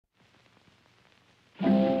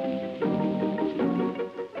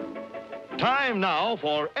Time now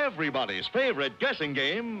for everybody's favorite guessing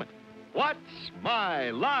game, What's My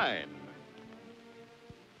Line?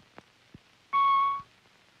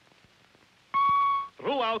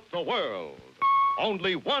 Throughout the world,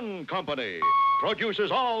 only one company produces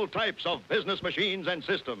all types of business machines and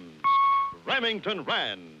systems, Remington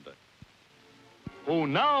Rand, who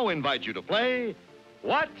now invite you to play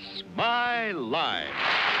What's My Line?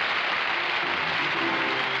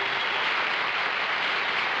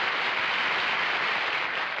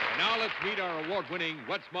 And now let's meet our award-winning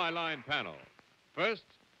What's My Line panel. First,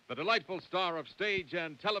 the delightful star of stage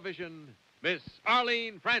and television, Miss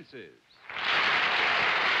Arlene Francis.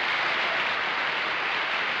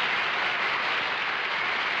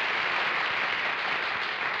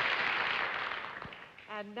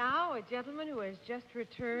 And now, a gentleman who has just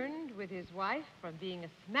returned with his wife from being a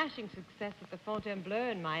smashing success at the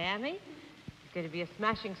Fontainebleau in Miami. He's going to be a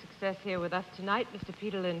smashing success here with us tonight, Mr.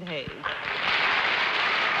 Peter Lind Hayes.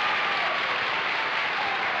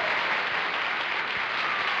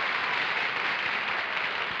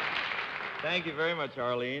 Thank you very much,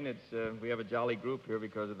 Arlene. We have a jolly group here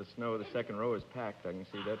because of the snow. The second row is packed. I can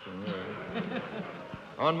see that from here.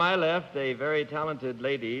 On my left, a very talented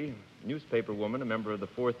lady, newspaper woman, a member of the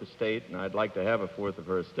Fourth Estate, and I'd like to have a fourth of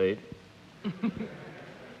her estate.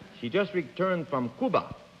 She just returned from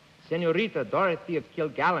Cuba. Senorita Dorothy of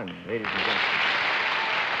Kilgallen, ladies and gentlemen.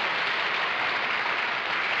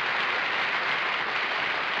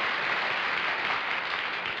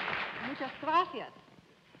 Muchas gracias.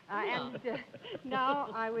 Now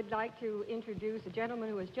I would like to introduce a gentleman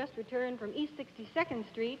who has just returned from East 62nd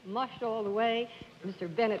Street, mushed all the way,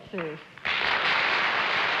 Mr. Bennett, Cerf.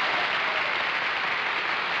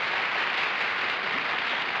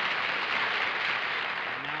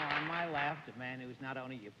 Now, on my left, a man who's not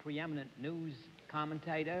only a preeminent news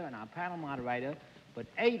commentator and our panel moderator, but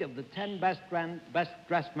 8 of the 10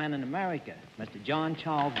 best-dressed men in America, Mr. John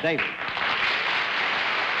Charles Davis.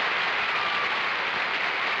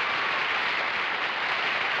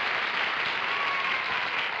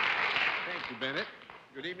 Bennett.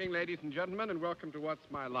 Good evening, ladies and gentlemen, and welcome to What's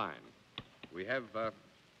My Line. We have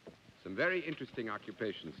some very interesting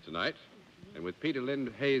occupations tonight, and with Peter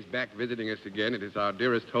Lind Hayes back visiting us again, it is our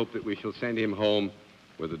dearest hope that we shall send him home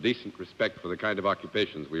with a decent respect for the kind of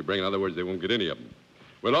occupations we bring. In other words, they won't get any of them.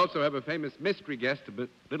 We'll also have a famous mystery guest a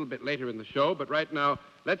little bit later in the show, but right now,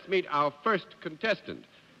 let's meet our first contestant.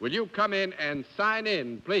 Will you come in and sign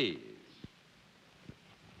in, please?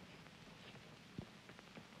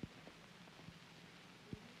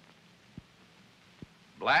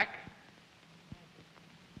 Black?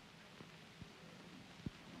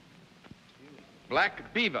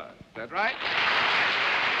 Black Beaver, is that right?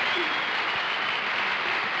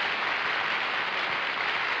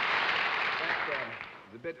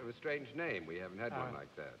 It's a bit of a strange name. We haven't had one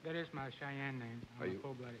like that. That is my Cheyenne name. I'm a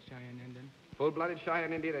full-blooded Cheyenne Indian. Full-blooded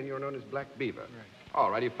Cheyenne Indian, and you're known as Black Beaver? Right.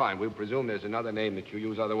 All righty, fine. We'll presume there's another name that you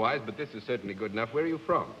use otherwise, but this is certainly good enough. Where are you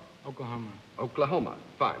from? Oklahoma. Oklahoma.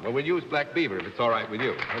 Fine. Well, we'll use Black Beaver if it's all right with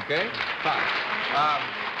you. Okay? Fine.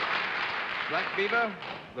 Black Beaver,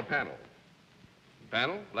 the panel.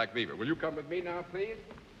 Panel, Black Beaver. Will you come with me now, please?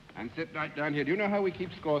 And sit right down here. Do you know how we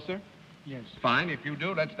keep score, sir? Yes. Fine. If you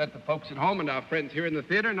do, let's let the folks at home and our friends here in the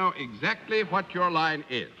theater know exactly what your line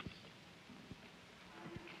is.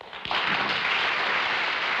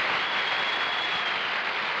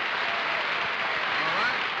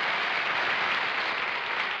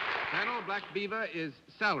 Black Beaver is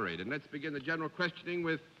salaried, and let's begin the general questioning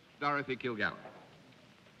with Dorothy Kilgallen.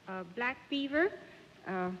 Black Beaver,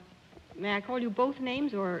 may I call you both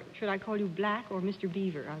names, or should I call you Black or Mr.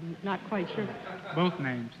 Beaver? I'm not quite sure. Both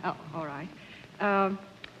names. Oh, all right.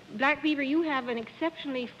 Black Beaver, you have an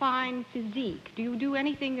exceptionally fine physique. Do you do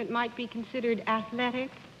anything that might be considered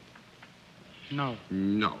athletic? No.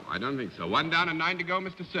 No, I don't think so. 1 down and 9 to go,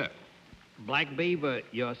 Mr. Cerf. Black Beaver,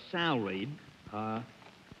 you're salaried.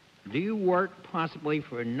 Do you work possibly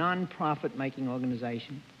for a non-profit making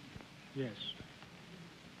organization? Yes.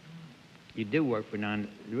 You do work for The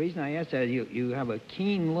reason I ask that is you have a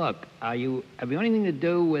keen look. Have you anything to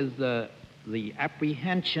do with the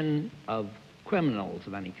apprehension of criminals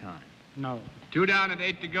of any kind? No. 2 down and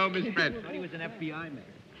 8 to go, Miss Brent. I thought he was an FBI man.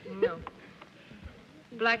 No.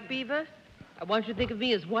 Black Beaver, I want you to think of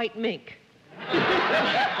me as white mink.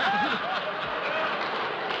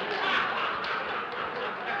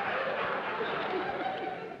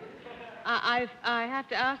 I have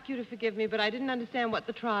to ask you to forgive me, but I didn't understand what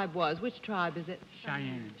the tribe was. Which tribe is it?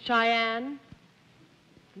 Cheyenne. Cheyenne?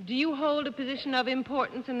 Do you hold a position of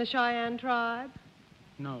importance in the Cheyenne tribe?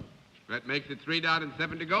 No. That makes it 3 down and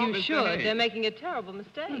 7 to go. You Mr. should. Hayes. They're making a terrible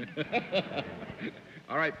mistake.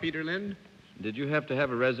 All right, Peter Lind. Did you have to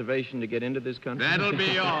have a reservation to get into this country? That'll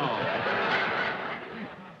be all.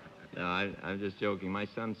 No, I'm just joking. My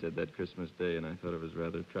son said that Christmas Day, and I thought it was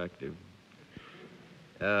rather attractive.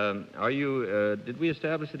 Did we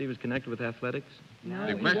establish that he was connected with athletics? No,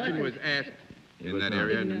 The he question wasn't. was asked He in was that not.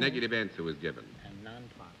 area, and a negative answer was given. And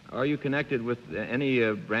non-profit. Are you connected with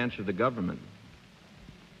any branch of the government?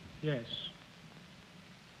 Yes.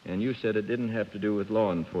 And you said it didn't have to do with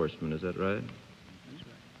law enforcement, is that right? That's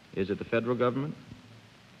right. Is it the federal government?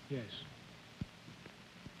 Yes.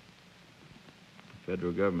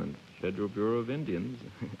 Federal government. Federal Bureau of Indians.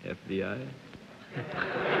 FBI.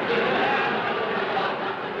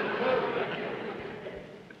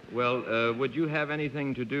 Well, would you have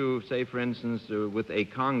anything to do, say, for instance, with a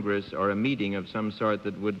Congress or a meeting of some sort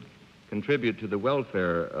that would contribute to the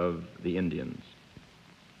welfare of the Indians?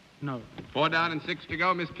 No. 4 down and 6 to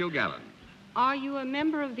go, Miss Kilgallen. Are you a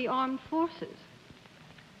member of the armed forces?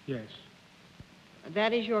 Yes.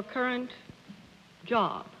 That is your current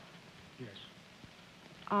job. Yes.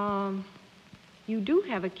 You do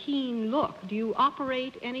have a keen look. Do you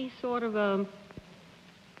operate any sort of a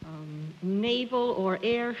naval or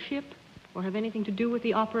airship, or have anything to do with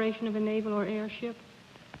the operation of a naval or airship?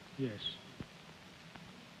 Yes.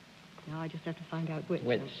 No, I just have to find out which.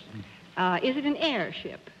 Which? Is it an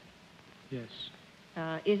airship? Yes.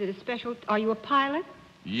 Is it a special... Are you a pilot?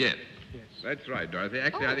 Yes. Yes. That's right, Dorothy.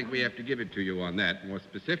 Actually, I think we have to give it to you on that. More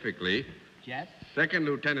specifically, Jet? Second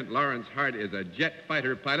Lieutenant Lawrence Hart is a jet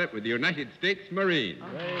fighter pilot with the United States Marines.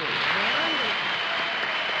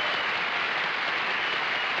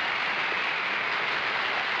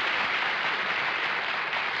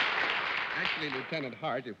 Actually, Lieutenant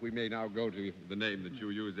Hart, if we may now go to the name that you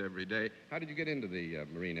use every day, how did you get into the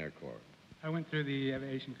Marine Air Corps? I went through the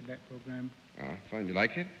aviation cadet program. Fine. You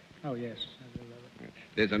like it? Oh, yes. I really love it.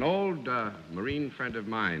 There's an old Marine friend of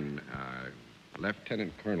mine,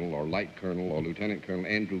 Lieutenant Colonel or Light Colonel or Lieutenant Colonel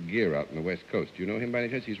Andrew Gear out on the West Coast. Do you know him by any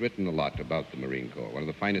chance? He's written a lot about the Marine Corps. One of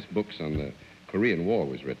the finest books on the Korean War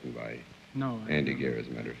was written by No. I Andy don't. Gear, as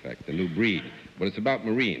a matter of fact. The New Breed. But it's about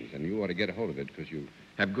Marines, and you ought to get a hold of it because you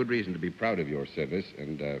have good reason to be proud of your service,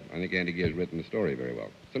 and I think Andy Gear's written the story very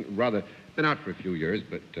well. It's rather been out for a few years,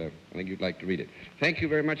 but I think you'd like to read it. Thank you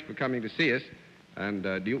very much for coming to see us. And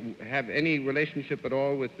do you have any relationship at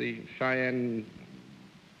all with the Cheyenne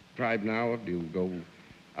tribe now? Do you go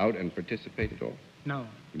out and participate at all? No.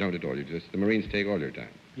 You don't at all. You just, the Marines take all your time.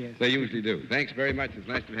 Yes. They usually do. Thanks very much. It's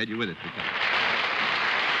nice to have had you with us.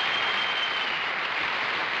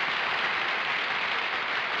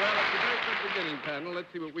 Well, it's a very good beginning, panel.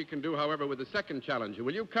 Let's see what we can do, however, with the second challenger.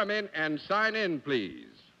 Will you come in and sign in, please?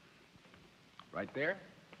 Right there.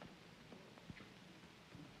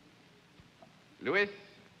 Louis.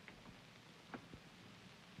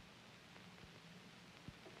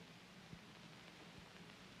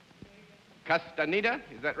 Castaneda,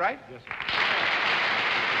 is that right? Yes, sir.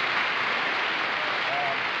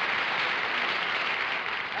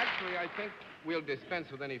 Actually, I think we'll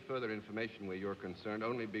dispense with any further information where you're concerned,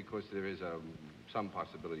 only because there is some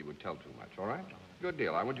possibility you would tell too much, all right? Good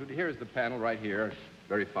deal. I want you to, here's the panel right here.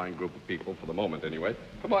 Very fine group of people, for the moment anyway.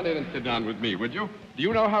 Come on in and sit down with me, would you? Do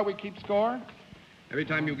you know how we keep score? Every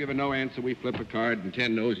time you give a no answer, we flip a card, and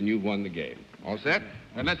 10 no's, and you've won the game. All set?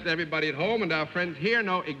 And let's let everybody at home and our friends here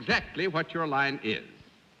know exactly what your line is.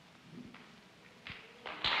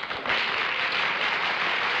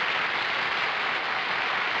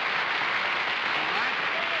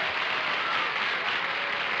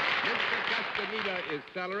 Is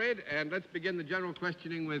salaried, and let's begin the general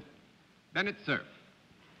questioning with Bennett Cerf.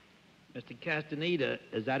 Mr. Castaneda,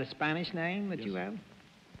 is that a Spanish name that Yes. you have?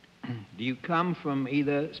 Do you come from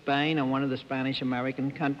either Spain or one of the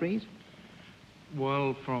Spanish-American countries?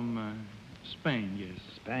 Well, from Spain, yes.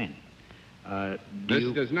 Spain. This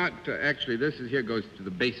does not, actually, here goes to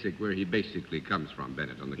the basic, where he basically comes from,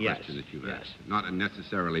 Bennett, on the Yes, question that you've yes. asked. Not a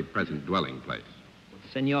necessarily present dwelling place.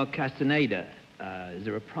 Senor Castaneda, is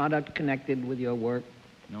there a product connected with your work?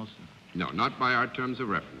 No, sir. No, not by our terms of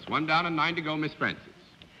reference. 1 down and 9 to go, Miss Francis.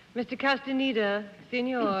 Mr. Castaneda,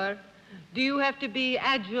 senor, do you have to be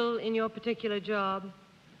agile in your particular job?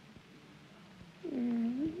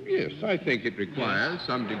 Yes, I think it requires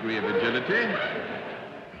some degree of agility.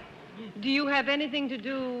 Do you have anything to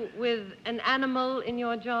do with an animal in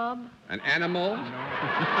your job? An animal? No.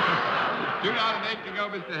 2 down and 8 to go,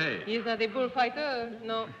 Mr. Hayes. He is not a bullfighter.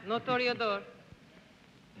 No, no toreador.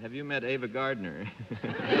 Have you met Ava Gardner?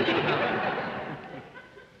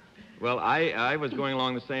 Well, I was going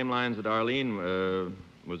along the same lines that Arlene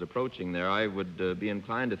was approaching there, I would be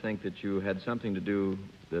inclined to think that you had something to do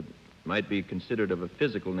that might be considered of a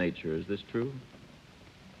physical nature. Is this true?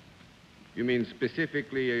 You mean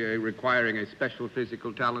specifically requiring a special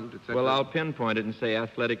physical talent, etc.? Well, I'll pinpoint it and say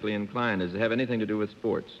athletically inclined. Does it have anything to do with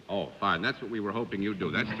sports? Oh, fine. That's what we were hoping you'd do.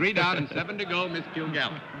 That's 3 down and 7 to go, Miss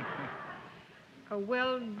Kilgallen.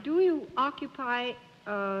 Well, do you occupy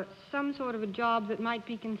some sort of a job that might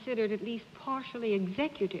be considered at least partially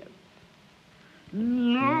executive?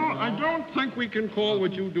 No, I don't think we can call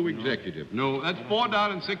what you do executive. No, that's 4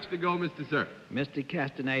 down and 6 to go, Mr. Cerf. Mr.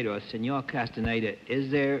 Castaneda, or Senor Castaneda,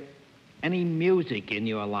 is there any music in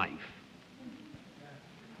your life?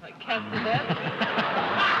 Like Castaneda?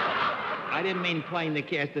 I didn't mean playing the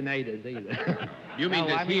Castanedas either. You mean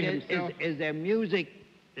no, does he himself? Is there music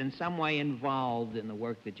in some way involved in the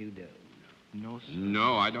work that you do? No, sir.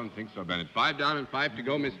 No, I don't think so, Bennett. 5 down and 5 to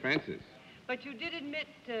go, Miss Francis. But you did admit,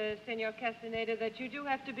 Senor Castaneda, that you do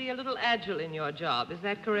have to be a little agile in your job. Is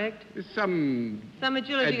that correct? Some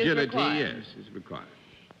agility is required. Yes, is required.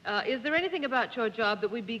 Is there anything about your job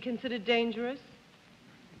that would be considered dangerous?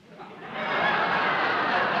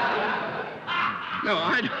 No,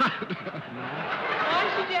 I don't. Why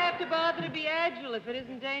should you have to bother to be agile if it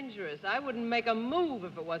isn't dangerous? I wouldn't make a move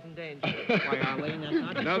if it wasn't dangerous. Why, Arlene, that's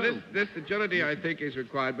not No, true. this agility, I think, is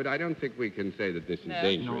required, but I don't think we can say that this is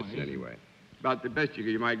dangerous No, anyway. About the best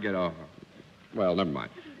you might get off. Well, never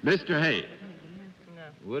mind. Mr. Hayes. No.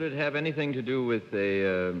 Would it have anything to do with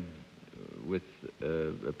a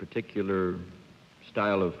particular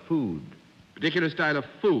style of food? Particular style of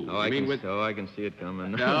food. Oh, I can see it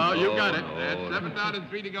coming. No, you got it. No. That's 7 down and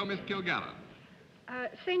 3 to go, Miss Kilgallen.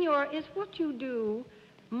 Senor, is what you do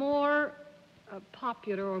more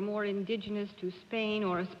popular or more indigenous to Spain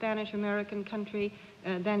or a Spanish-American country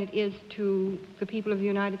than it is to the people of the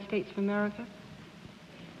United States of America?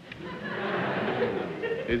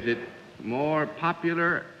 Is it more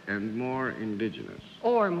popular and more indigenous?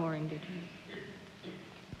 Or more indigenous?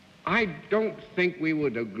 I don't think we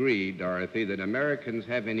would agree, Dorothy, that Americans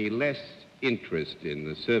have any less interest in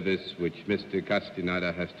the service which Mr.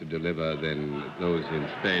 Castaneda has to deliver than those in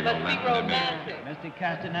Spain or Let's be Latin America. romantic. Mr.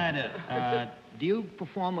 Castaneda, do you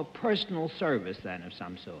perform a personal service, then, of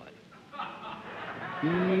some sort?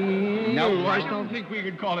 No, I don't think we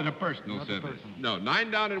could call it a personal Not a service. personal. No, 9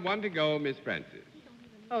 down and 1 to go, Miss Francis.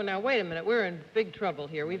 Oh, now, wait a minute. We're in big trouble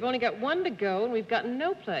here. We've only got 1 to go, and we've gotten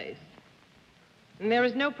no place. And there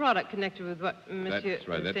is no product connected with what Monsieur That's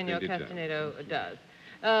right. That's Senor been determined. Castaneda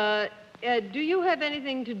does. Do you have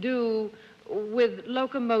anything to do with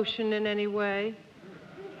locomotion in any way?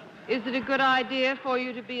 Is it a good idea for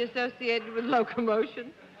you to be associated with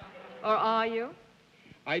locomotion? Or are you?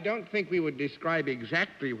 I don't think we would describe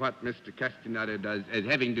exactly what Mr. Castaneda does as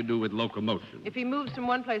having to do with locomotion. If he moves from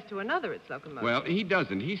one place to another, it's locomotion. Well, he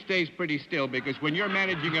doesn't. He stays pretty still because when you're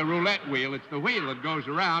managing a roulette wheel, it's the wheel that goes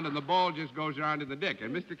around and the ball just goes around in the dick.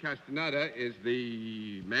 And Mr. Castaneda is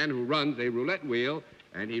the man who runs a roulette wheel,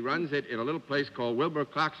 and he runs it in a little place called Wilbur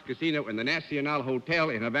Clark's Casino in the Nacional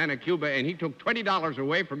Hotel in Havana, Cuba, and he took $20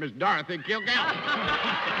 away from Miss Dorothy Kilgallen.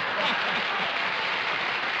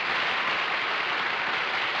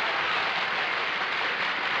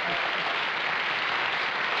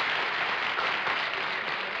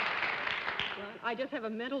 I just have a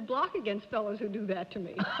mental block against fellows who do that to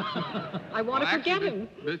me. I want to forget him.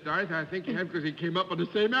 Miss Dorothy, I think you have because he came up on the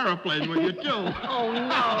same airplane with you, too. Oh,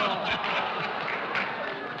 no.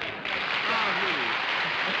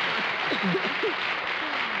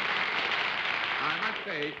 I must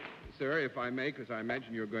say, sir, if I may, because I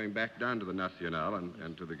imagine you're going back down to the Nacional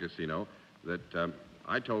and to the casino, that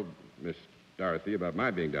I told Miss Dorothy about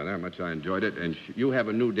my being down there, how much I enjoyed it, and you have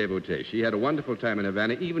a new devotee. She had a wonderful time in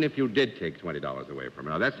Havana, even if you did take $20 away from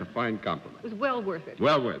her. Now, that's a fine compliment. It was well worth it.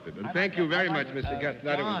 Well worth it. And thank you very much, Mr.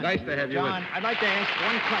 Castaneda. It was nice to have you with John, us. I'd like to ask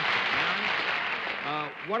one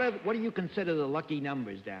question. What do you consider the lucky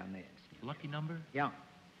numbers down there? Lucky number? Yeah.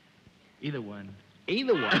 Either one.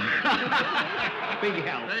 Either one. Big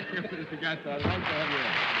help. Thank you, Mr. Castaneda. Nice to have you in.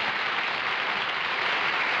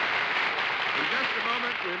 In just a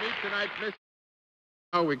moment, we'll meet tonight's Miss.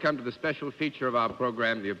 Now we come to the special feature of our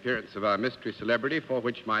program, the appearance of our mystery celebrity, for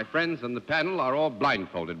which my friends on the panel are all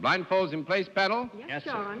blindfolded. Blindfolds in place, panel? Yes, Yes,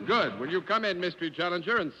 sir. John. Good. Will you come in, mystery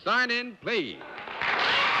challenger, and sign in, please?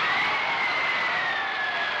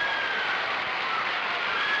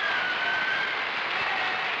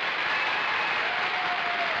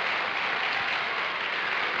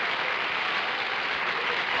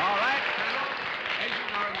 All right, panel. As you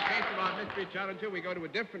know, in the case of our mystery challenger, we go to a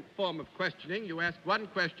different form of questioning. You ask one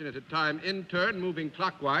question at a time in turn, moving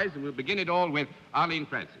clockwise, and we'll begin it all with Arlene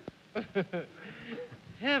Francis.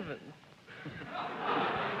 heavens.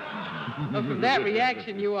 Well, from that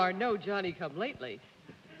reaction, you are no Johnny-come-lately.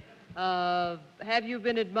 Have you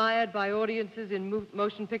been admired by audiences in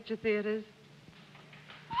motion picture theaters?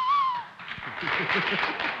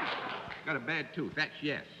 Got a bad tooth. That's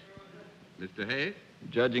yes. Mr. Hayes?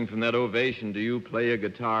 Judging from that ovation, do you play a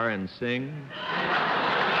guitar and sing?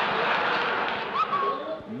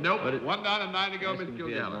 Nope. 1 down and 9 to go, Miss He has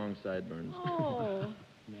Kilgallen. long sideburns. Oh.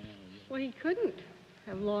 Well, he couldn't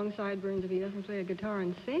have long sideburns if he doesn't play a guitar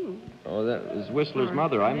and sing. Oh, that was Whistler's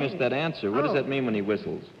mother. I missed that answer. What does that mean when he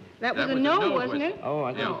whistles? That was That a was a no, no wasn't whistle. it? Oh,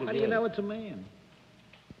 I Yeah. thought How do you know it's a man?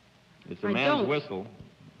 It's a I man's don't. whistle.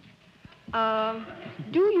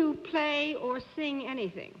 Do you play or sing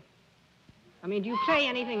anything? I mean, do you play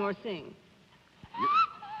anything or sing?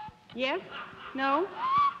 Yes? No?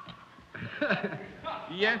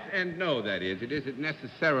 Yes and no, that is. It isn't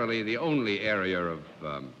necessarily the only area of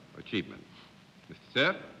achievement. Mr.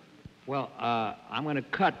 Cerf? Well, I'm going to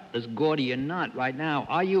cut this Gordian knot right now.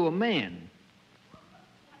 Are you a man?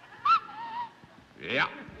 Yeah.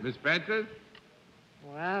 Miss Francis?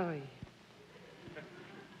 Wowie.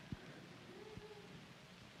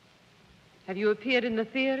 Have you appeared in the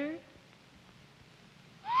theater?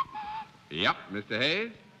 Yep. Mr.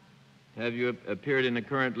 Hayes? Have you appeared in a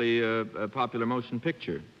currently popular motion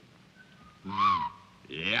picture?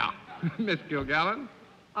 Yeah. Miss Kilgallen?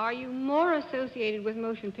 Are you more associated with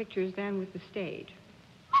motion pictures than with the stage?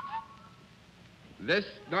 This,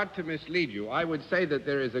 not to mislead you, I would say that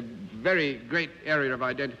there is a very great area of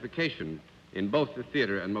identification in both the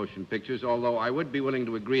theater and motion pictures, although I would be willing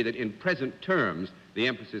to agree that in present terms, the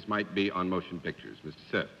emphasis might be on motion pictures. Mr.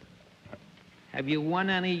 Cerf? Have you won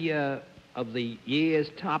any of the year's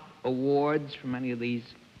top awards from any of these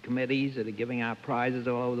committees that are giving out prizes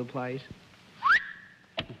all over the place?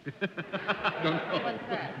 What's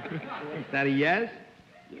that? Is that a yes?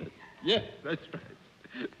 Yes, that's right.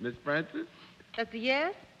 Miss Francis? That's a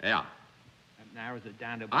yes? Yeah. That narrows it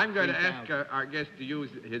down to about I'm going to 3,000. ask our guest to use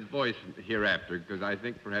his voice hereafter, because I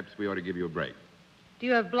think perhaps we ought to give you a break. Do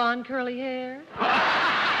you have blonde curly hair?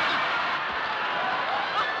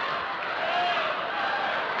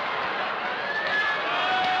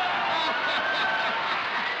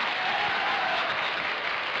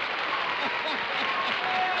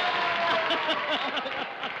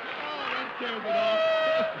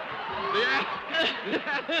 The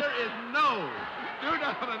answer is no. 2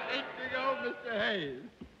 down and 8 to go, Mr. Hayes.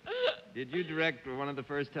 Did you direct one of the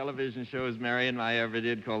first television shows Mary and I ever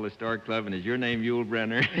did called The Star Club, and is your name Yul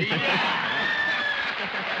Brynner?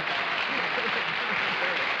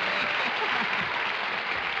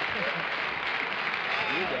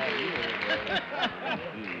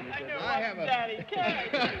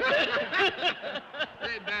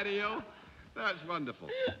 Hey, Daddy-o. That's wonderful.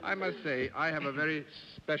 I must say, I have a very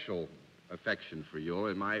special affection for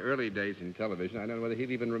Yul. In my early days in television, I don't know whether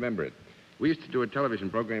he'll even remember it. We used to do a television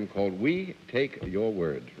program called We Take Your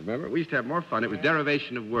Word. Remember? We used to have more fun. It was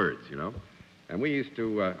derivation of words, you know. And we used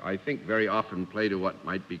to, I think, very often play to what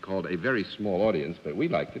might be called a very small audience, but we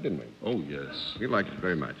liked it, didn't we? Oh, yes. We liked it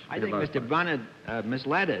very much. I We had think a lot of Mr. fun. Brynner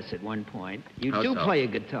misled us at one point. You How do so? play a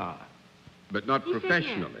guitar. But not He said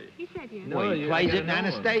professionally. yes. He said yes. No, he plays it in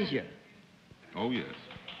Anastasia. Oh, yes.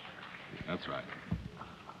 That's right.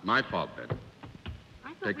 My fault, then.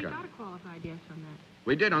 I thought Take we care. got a qualified yes on that.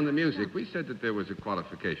 We did on the music. We said that there was a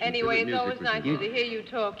qualification. Anyway, that it's music always was nicer important. to hear you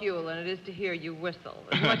talk, Yul, than it is to hear you whistle.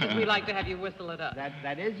 As much as we like to have you whistle it up.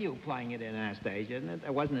 That is you playing it in Anastasia, isn't it?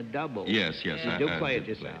 That wasn't a double. Yes. You do play it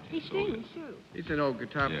yourself. He sings, too. He's an old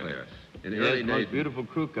guitar Yeah. player. In the Yes, early the most days. beautiful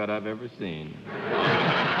crew cut I've ever seen.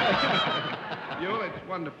 Yul, it's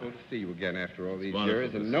wonderful to see you again after all these wonderful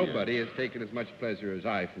years, to and see nobody has taken as much pleasure as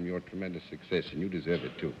I from your tremendous success, and you deserve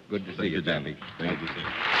it, too. Good to see you, Danny. Thank you, sir.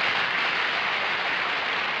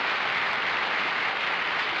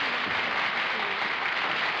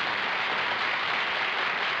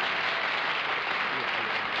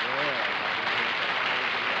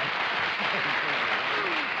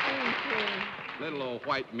 Little old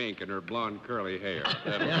white mink and her blonde curly hair.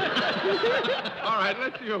 All right,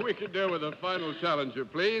 let's see what we can do with the final challenger,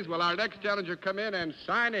 please. Will our next challenger come in and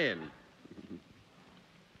sign in?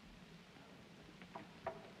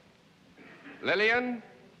 Lillian?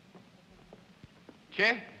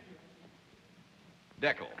 Che?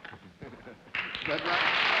 Deckel. Is that right?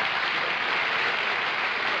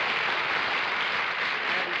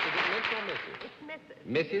 And is it Miss or Mrs.? It's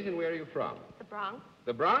Mrs. Mrs., and where are you from? The Bronx.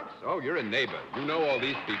 The Bronx? Oh, you're a neighbor. You know all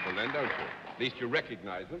these people then, don't you? At least you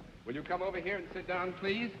recognize them. Will you come over here and sit down,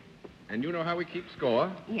 please? And you know how we keep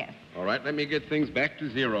score? Yes. All right, let me get things back to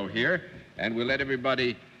 0 here, and we'll let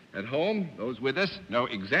everybody At home, those with us know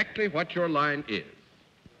exactly what your line is.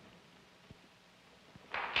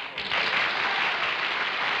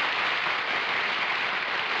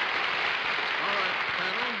 All right,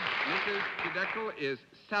 panel. Mrs. Chidekel is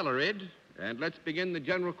salaried, and let's begin the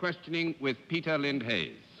general questioning with Peter Lind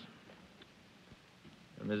Hayes.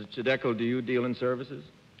 Mrs. Chidekel, do you deal in services?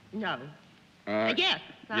 No. Yes,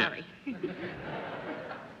 sorry.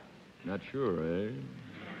 Not sure, eh?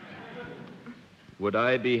 Would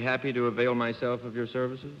I be happy to avail myself of your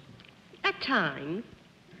services? At times.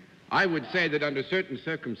 I would say that under certain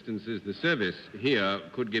circumstances, the service here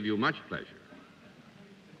could give you much pleasure.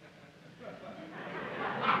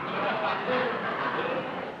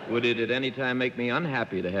 Would it at any time make me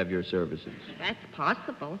unhappy to have your services? That's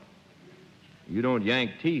possible. You don't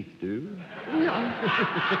yank teeth, do you? No.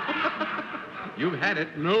 You've had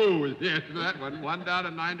it. No is the answer to that one. 1 down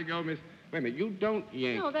and 9 to go, Miss. Wait a minute. You don't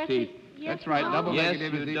yank No, that's teeth. yes, That's right. no. Double Yes,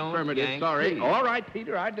 negative you is the don't affirmative. yank Sorry. teeth. All right,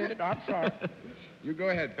 Peter. I did it. I'm sorry. You go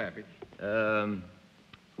ahead, Pappy.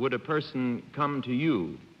 Would a person come to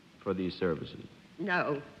you for these services?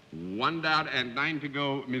 No. 1 down and 9 to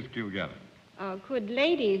go, Miss Kilgallen. Could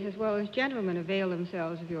ladies as well as gentlemen avail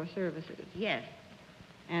themselves of your services? Yes.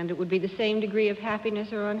 And it would be the same degree of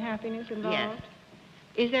happiness or unhappiness involved? Yes.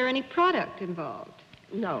 Is there any product involved?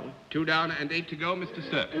 No. 2 down and 8 to go, Mr.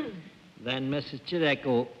 Cerf. Then, Mrs.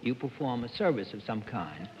 Chidekel, you perform a service of some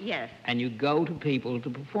kind, Yes. and you go to people to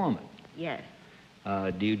perform it. Yes.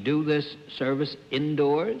 Do you do this service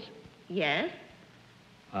indoors? Yes.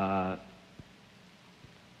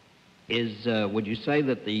 Would you say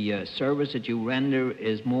that the service that you render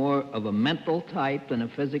is more of a mental type than a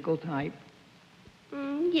physical type?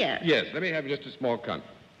 Yes. Yes, let me have just a small cunt.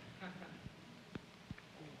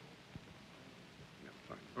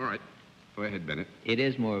 All right. Go ahead, Bennett. It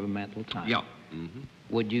is more of a mental type. Yeah. Mm-hmm.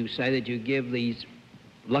 Would you say that you give these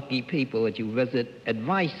lucky people that you visit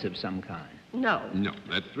advice of some kind? No. No.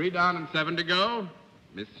 That's 3 down and 7 to go.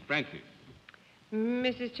 Miss Francis.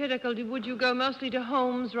 Mrs. Chidekel, would you go mostly to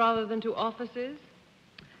homes rather than to offices?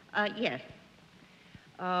 Yes.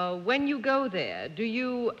 When you go there, do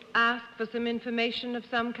you ask for some information of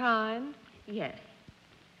some kind? Yes.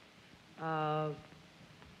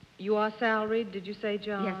 You are salaried, did you say,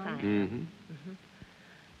 John? Yes, I am.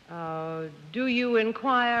 Mm-hmm. Do you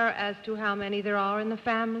inquire as to how many there are in the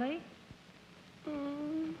family?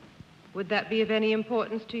 Would that be of any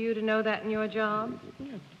importance to you to know that in your job?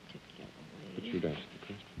 No. But you'd ask the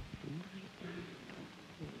question.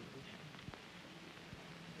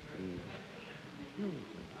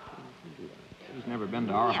 He's never been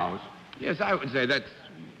to our house. Yes, I would say that's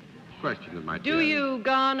a question that might Do be. you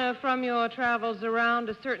garner from your travels around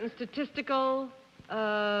a certain statistical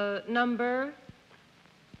number?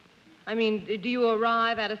 I mean, do you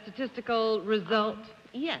arrive at a statistical result?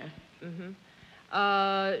 Yes.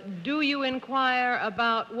 Do you inquire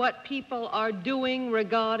about what people are doing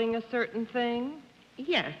regarding a certain thing?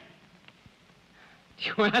 Yes. Do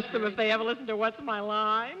you ask them if they ever listen to What's My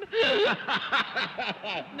Line?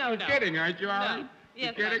 No, You're no. kidding, aren't you, Arlene? No.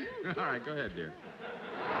 Yes, You're kidding? All right, go ahead, dear.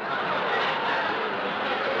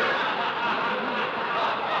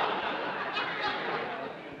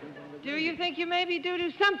 Do you think you maybe do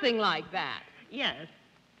something like that? Yes.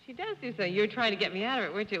 She does do so. You're trying to get me out of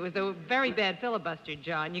it, weren't you? It was a very bad filibuster,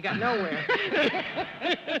 John. You got nowhere.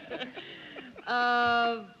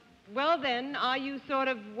 Well, then, are you sort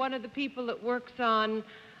of one of the people that works on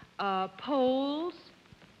polls?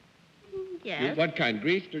 Yes. What kind,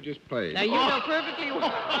 greased or just plain? Now, you know perfectly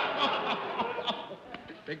well.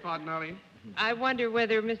 Beg pardon, Arlene? I wonder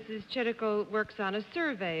whether Mrs. Chidekel works on a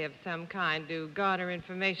survey of some kind to garner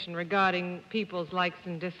information regarding people's likes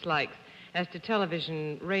and dislikes as to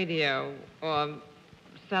television, radio, or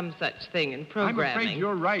some such thing in programming. I'm afraid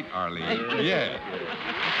you're right, Arlene. Yes.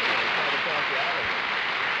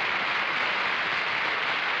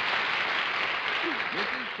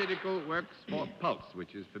 Mrs. Chidekel works for Pulse,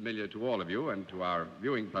 which is familiar to all of you and to our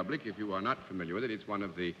viewing public. If you are not familiar with it, it's one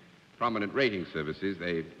of the prominent rating services.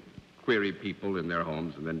 They query people in their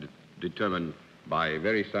homes and then determine by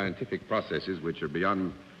very scientific processes, which are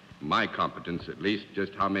beyond my competence at least,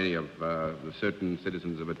 just how many of the certain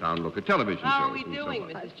citizens of a town look at television How are shows we and so doing, on.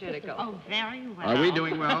 Mrs. Chidekel? Oh, very well. Are we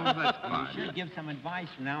doing well? That's You fine. should give some advice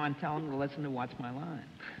from now on. Tell them to listen to What's My Line.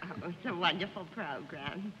 Oh, it's a wonderful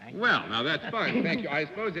program. Well, now that's fine. Thank you. I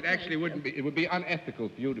suppose it actually it would be unethical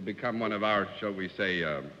for you to become one of our, shall we say,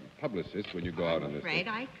 publicists when you go out on this. Afraid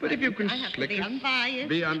I But if you can I have to slick be us- unbiased.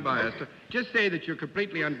 Be unbiased. Just say that you're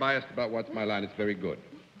completely unbiased about What's My Line. It's very good.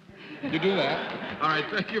 You do that? All right.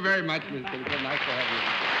 Thank you very much, Ms. Kilgallen. Nice to have you.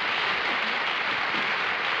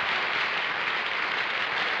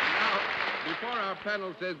 our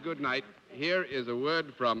panel says good night, here is a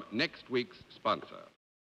word from next week's sponsor.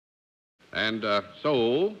 And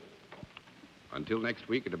so, until next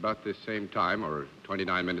week at about this same time, or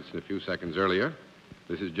 29 minutes and a few seconds earlier,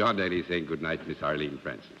 this is John Daly saying good night, Miss Arlene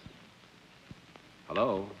Francis.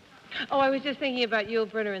 Hello? Oh, I was just thinking about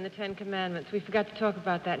Yul Brynner in the Ten Commandments. We forgot to talk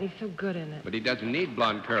about that, and he's so good in it. But he doesn't need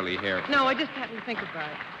blonde curly hair. No, I just happened to think about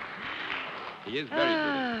it. He is very good.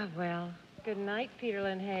 Ah, well, good night, Peter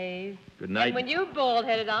Lynn Hayes. Good night. And when you're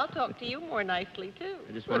bald-headed, I'll talk to you more nicely, too.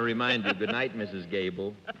 I just want to remind you, good night, Mrs.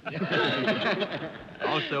 Gable.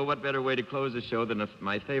 Also, what better way to close the show than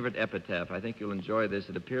my favorite epitaph? I think you'll enjoy this.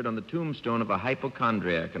 It appeared on the tombstone of a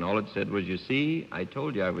hypochondriac, and all it said was, "You see, I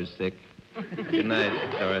told you I was sick." Good night,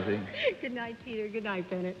 Dorothy. Good night, Peter. Good night,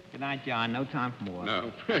 Bennett. Good night, John. No time for more.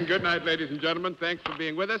 No. Good night, ladies and gentlemen. Thanks for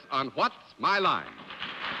being with us on What's My Line?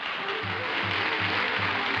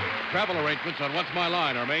 Travel arrangements on What's My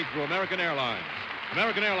Line are made through American Airlines.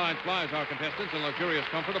 American Airlines flies our contestants in luxurious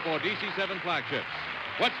comfort aboard DC-7 flagships.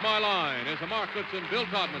 What's My Line is a Mark Goodson, Bill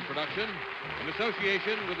Todman production in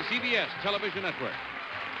association with the CBS Television Network.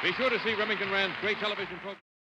 Be sure to see Remington Rand's great television program.